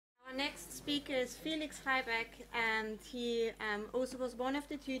next speaker is Felix Heibeck, and he also was one of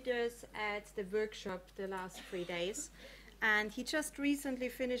the tutors at the workshop the last 3 days. And he just recently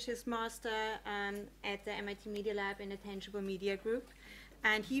finished his master at the MIT Media Lab in the Tangible Media Group.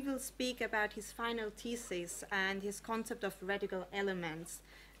 And he will speak about his final thesis and his concept of radical elements,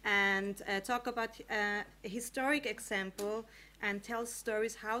 and talk about a historic example and tell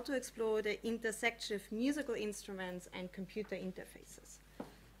stories how to explore the intersection of musical instruments and computer interfaces.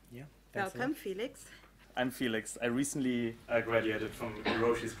 Yeah, welcome, Felix. I'm Felix. I recently graduated from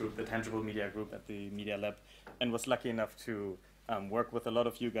Hiroshi's group, the Tangible Media Group at the Media Lab, and was lucky enough to work with a lot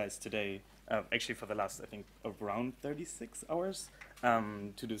of you guys today, actually for the last, I think, around 36 hours,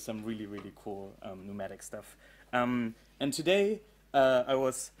 to do some really, really cool pneumatic stuff. And today, I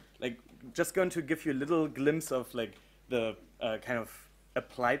was just going to give you a little glimpse of the kind of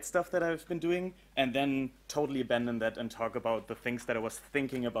applied stuff that I've been doing, and then totally abandon that and talk about the things that I was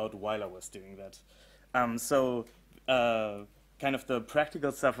thinking about while I was doing that. Kind of the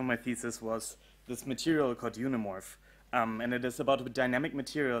practical stuff of my thesis was this material called unimorph. And it is about a dynamic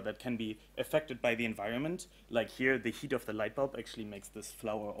material that can be affected by the environment. Like here, the heat of the light bulb actually makes this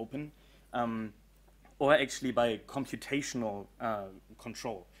flower open. Or actually by computational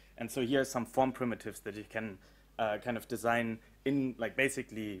control. And so here are some form primitives that you can kind of design in,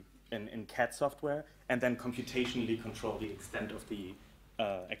 basically in CAD software, and then computationally control the extent of the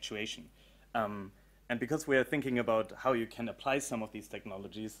actuation. And because we are thinking about how you can apply some of these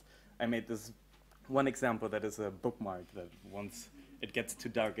technologies, I made this one example that is a bookmark that once it gets too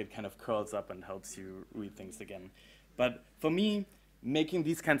dark, it kind of curls up and helps you read things again. But for me, making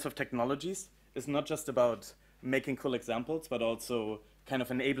these kinds of technologies is not just about making cool examples, but also kind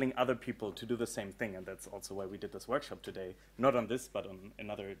of enabling other people to do the same thing. And that's also why we did this workshop today, not on this, but on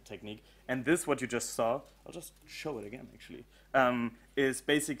another technique. And this, what you just saw, I'll just show it again, actually, is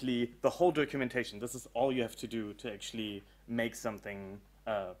basically the whole documentation. This is all you have to do to actually make something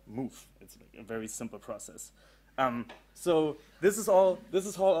move. It's a very simple process. So this is all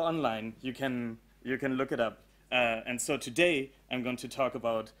online. You can look it up. And so today I'm going to talk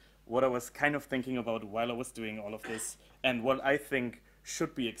about what I was kind of thinking about while I was doing all of this, and what I think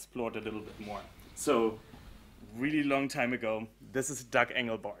should be explored a little bit more. So, really long time ago, this is Doug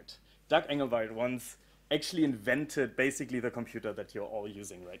Engelbart. Doug Engelbart once actually invented basically the computer that you're all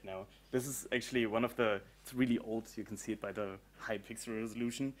using right now. This is actually one of the, it's really old, you can see it by the high pixel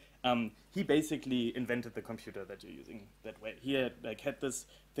resolution. He basically invented the computer that you're using that way. He had this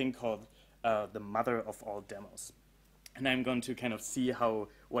thing called the mother of all demos. And I'm going to kind of see how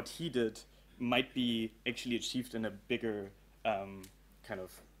what he did might be actually achieved in a bigger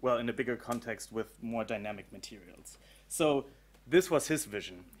in a bigger context with more dynamic materials. So this was his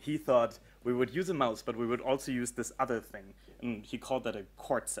vision. He thought we would use a mouse, but we would also use this other thing. And he called that a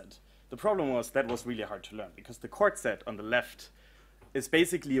chord set. The problem was that was really hard to learn, because the chord set on the left is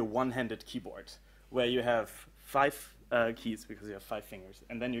basically a one-handed keyboard, where you have 5 keys, because you have 5 fingers.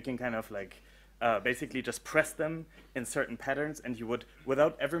 And then you can kind of basically just press them in certain patterns, and you would,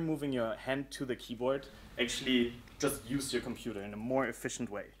 without ever moving your hand to the keyboard, actually just use your computer in a more efficient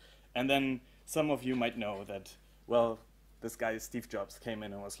way. And then some of you might know that, well, this guy Steve Jobs came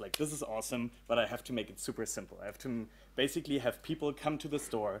in and was like, this is awesome, but I have to make it super simple. I have to basically have people come to the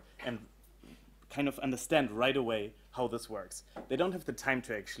store and kind of understand right away how this works. They don't have the time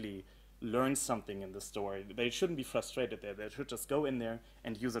to actually learn something in the store. They shouldn't be frustrated there. They should just go in there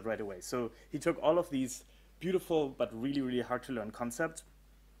and use it right away. So he took all of these beautiful but really, really hard to learn concepts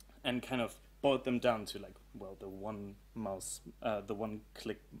and kind of boiled them down to the one mouse, the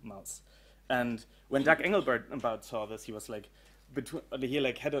one-click mouse. And when Doug Engelbart saw this, he was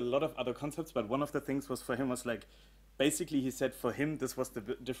he had a lot of other concepts, but one of the things was for him was basically he said for him this was the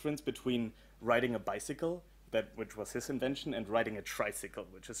difference between riding a bicycle, which was his invention, and riding a tricycle,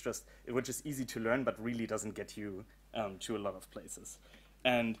 which is easy to learn but really doesn't get you to a lot of places.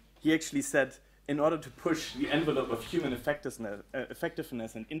 And he actually said, in order to push the envelope of human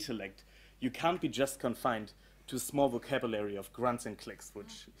effectiveness and intellect, you can't be just confined to a small vocabulary of grunts and clicks,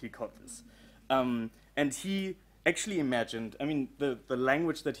 which he called this. And he actually imagined, the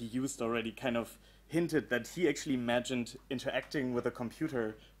language that he used already kind of hinted that he actually imagined interacting with a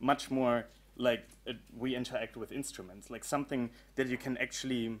computer much more like we interact with instruments, like something that you can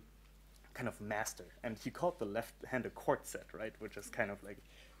actually kind of master. And he called the left hand a chord set, right? Which is kind of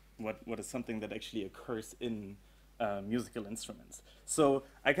what is something that actually occurs in musical instruments. So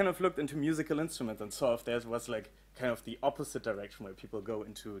I kind of looked into musical instruments and saw if there was kind of the opposite direction where people go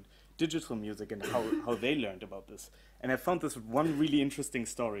into digital music and how they learned about this. And I found this one really interesting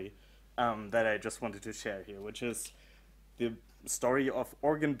story that I just wanted to share here, which is story of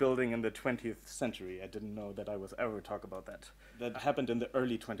organ building in the 20th century. I didn't know that I was ever talk about that. That happened in the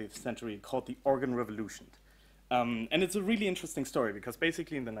early 20th century, called the organ revolution. And it's a really interesting story because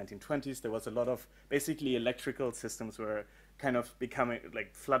basically in the 1920s there was a lot of basically electrical systems were kind of becoming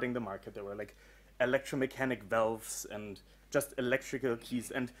like flooding the market. There were like electromechanic valves and just electrical keys,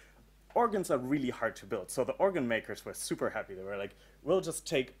 and organs are really hard to build. So the organ makers were super happy. They were like, we'll just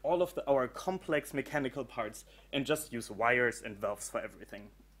take all of our complex mechanical parts and just use wires and valves for everything.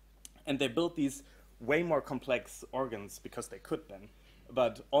 And they built these way more complex organs because they could then.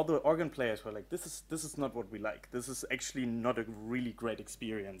 But all the organ players were like, this is not what we like. This is actually not a really great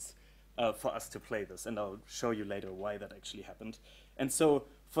experience for us to play this. And I'll show you later why that actually happened. And so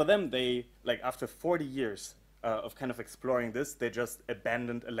for them, they, like after 40 years of kind of exploring this, they just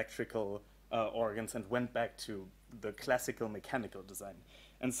abandoned electrical organs and went back to the classical mechanical design.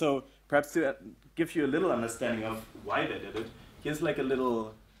 And so perhaps to give you a little understanding of why they did it, here's like a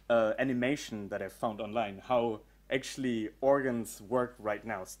little animation that I found online, how actually organs work right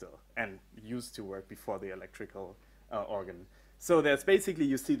now still and used to work before the electrical organ. So there's basically,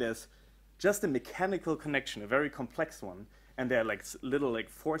 you see there's just a mechanical connection, a very complex one, and there are like little like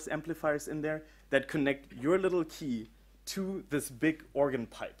force amplifiers in there that connect your little key to this big organ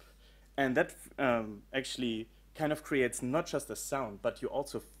pipe. And that actually kind of creates not just a sound, but you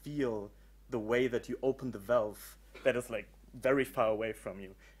also feel the way that you open the valve that is like very far away from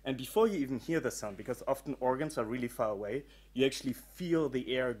you. And before you even hear the sound, because often organs are really far away, you actually feel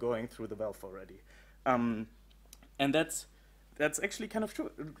the air going through the valve already. And that's actually kind of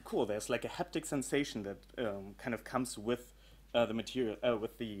cool. There's like a haptic sensation that kind of comes with the material,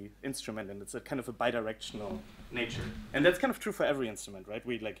 with the instrument, and it's a kind of a bidirectional nature. And that's kind of true for every instrument, right?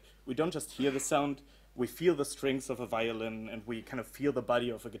 We don't just hear the sound, we feel the strings of a violin, and we kind of feel the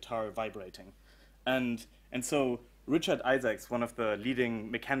body of a guitar vibrating. And so Richard Isaacs, one of the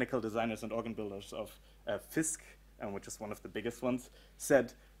leading mechanical designers and organ builders of Fisk, which is one of the biggest ones,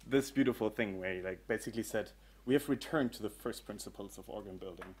 said this beautiful thing where he like basically said, we have returned to the first principles of organ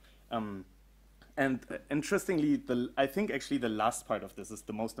building. And interestingly, I think actually the last part of this is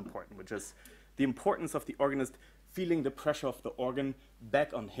the most important, which is the importance of the organist feeling the pressure of the organ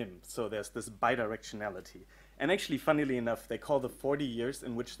back on him. So there's this bidirectionality. And actually, funnily enough, they call the 40 years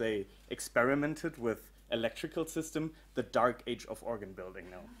in which they experimented with electrical system the dark age of organ building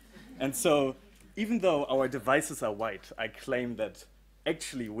now. And so even though our devices are white, I claim that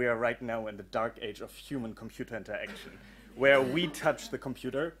actually we are right now in the dark age of human-computer interaction, where we touch the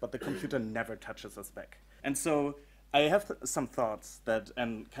computer, but the computer never touches us back. And so I have some thoughts that,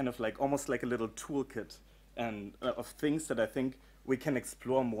 and kind of like almost like a little toolkit and of things that I think we can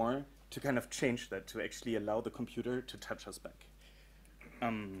explore more to kind of change that, to actually allow the computer to touch us back.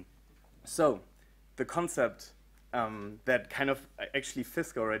 So the concept that kind of actually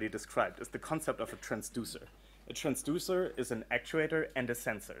Fisk already described is the concept of a transducer. A transducer is an actuator and a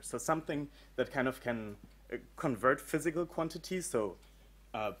sensor, so something that kind of can convert physical quantities, so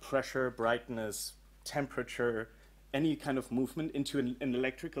pressure, brightness, temperature, any kind of movement into an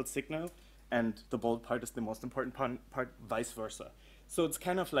electrical signal, and the bold part is the most important part, vice versa. So it's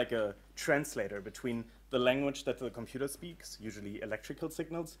kind of like a translator between the language that the computer speaks, usually electrical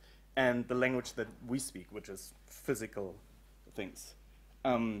signals, and the language that we speak, which is physical things.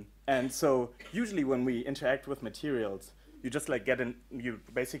 And so usually when we interact with materials, you just like you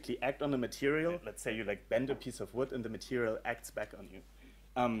basically act on the material. Let's say you like bend a piece of wood and the material acts back on you.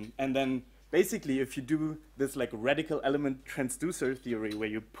 And then basically if you do this like radical element transducer theory where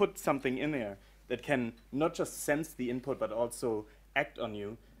you put something in there that can not just sense the input but also act on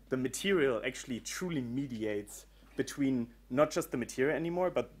you, the material actually truly mediates between not just the material anymore,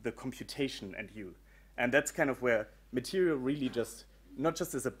 but the computation and you. And that's kind of where material really just, not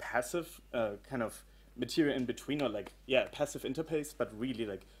just as a passive kind of material in between, or like, yeah, passive interface, but really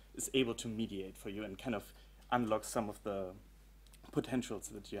like is able to mediate for you and kind of unlock some of the potentials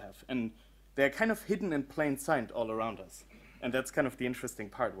that you have. And they're kind of hidden in plain sight all around us. And that's kind of the interesting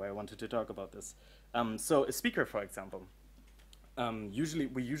part why I wanted to talk about this. So a speaker, for example,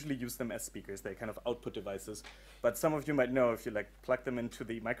 we usually use them as speakers. They're kind of output devices. But some of you might know if you like plug them into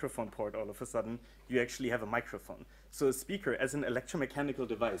the microphone port, all of a sudden, you actually have a microphone. So a speaker as an electromechanical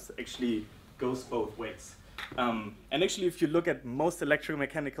device actually goes both ways. And actually, if you look at most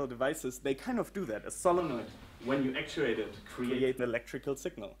electromechanical devices, they kind of do that. A solenoid, when you actuate it, creates an electrical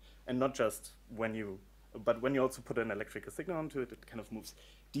signal. And not just when you, but when you also put an electrical signal onto it, it kind of moves.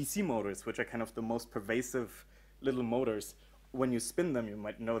 DC motors, which are kind of the most pervasive little motors, when you spin them, you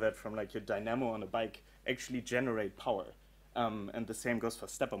might know that from like your dynamo on a bike, actually generate power. And the same goes for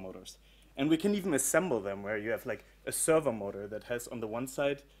stepper motors. And we can even assemble them where you have like a servo motor that has on the one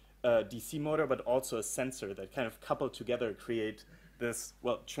side a DC motor, but also a sensor that kind of coupled together create this,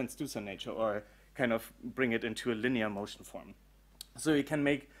 well, transducer nature, or kind of bring it into a linear motion form. So you can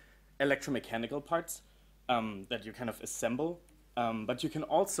make electromechanical parts that you kind of assemble, but you can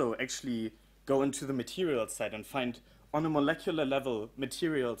also actually go into the material side and find on a molecular level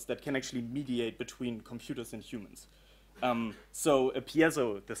materials that can actually mediate between computers and humans. So a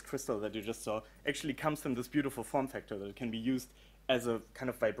piezo, this crystal that you just saw, actually comes from this beautiful form factor that can be used as a kind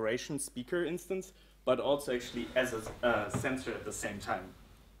of vibration speaker instance, but also actually as a sensor at the same time.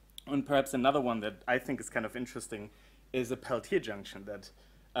 And perhaps another one that I think is kind of interesting is a Peltier junction that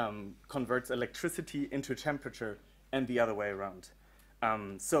converts electricity into temperature and the other way around.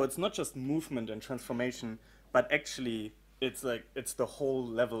 So it's not just movement and transformation, but actually it's the whole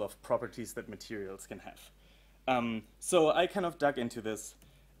level of properties that materials can have. So I kind of dug into this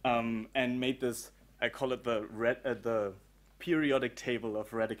and made this, I call it the periodic table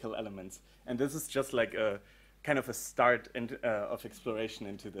of radical elements. And this is just like a kind of a start of exploration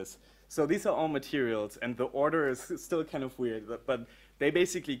into this. So these are all materials, and the order is still kind of weird, but they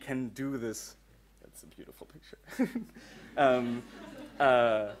basically can do this. That's a beautiful picture.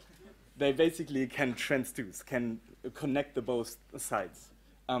 They basically can transduce, can connect the both sides.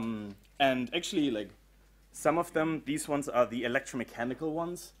 And actually, like, some of them, these ones are the electromechanical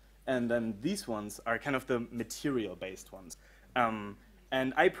ones, and then these ones are kind of the material-based ones.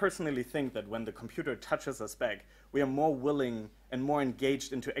 And I personally think that when the computer touches us back, we are more willing and more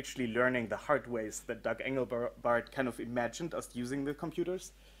engaged into actually learning the hard ways that Doug Engelbart kind of imagined us using the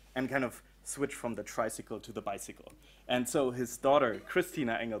computers, and kind of switch from the tricycle to the bicycle. And so his daughter,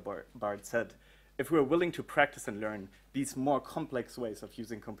 Christina Engelbart, said, if we were willing to practice and learn these more complex ways of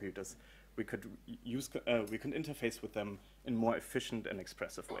using computers, we could interface with them in more efficient and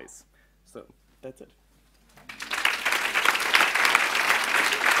expressive ways. So that's it.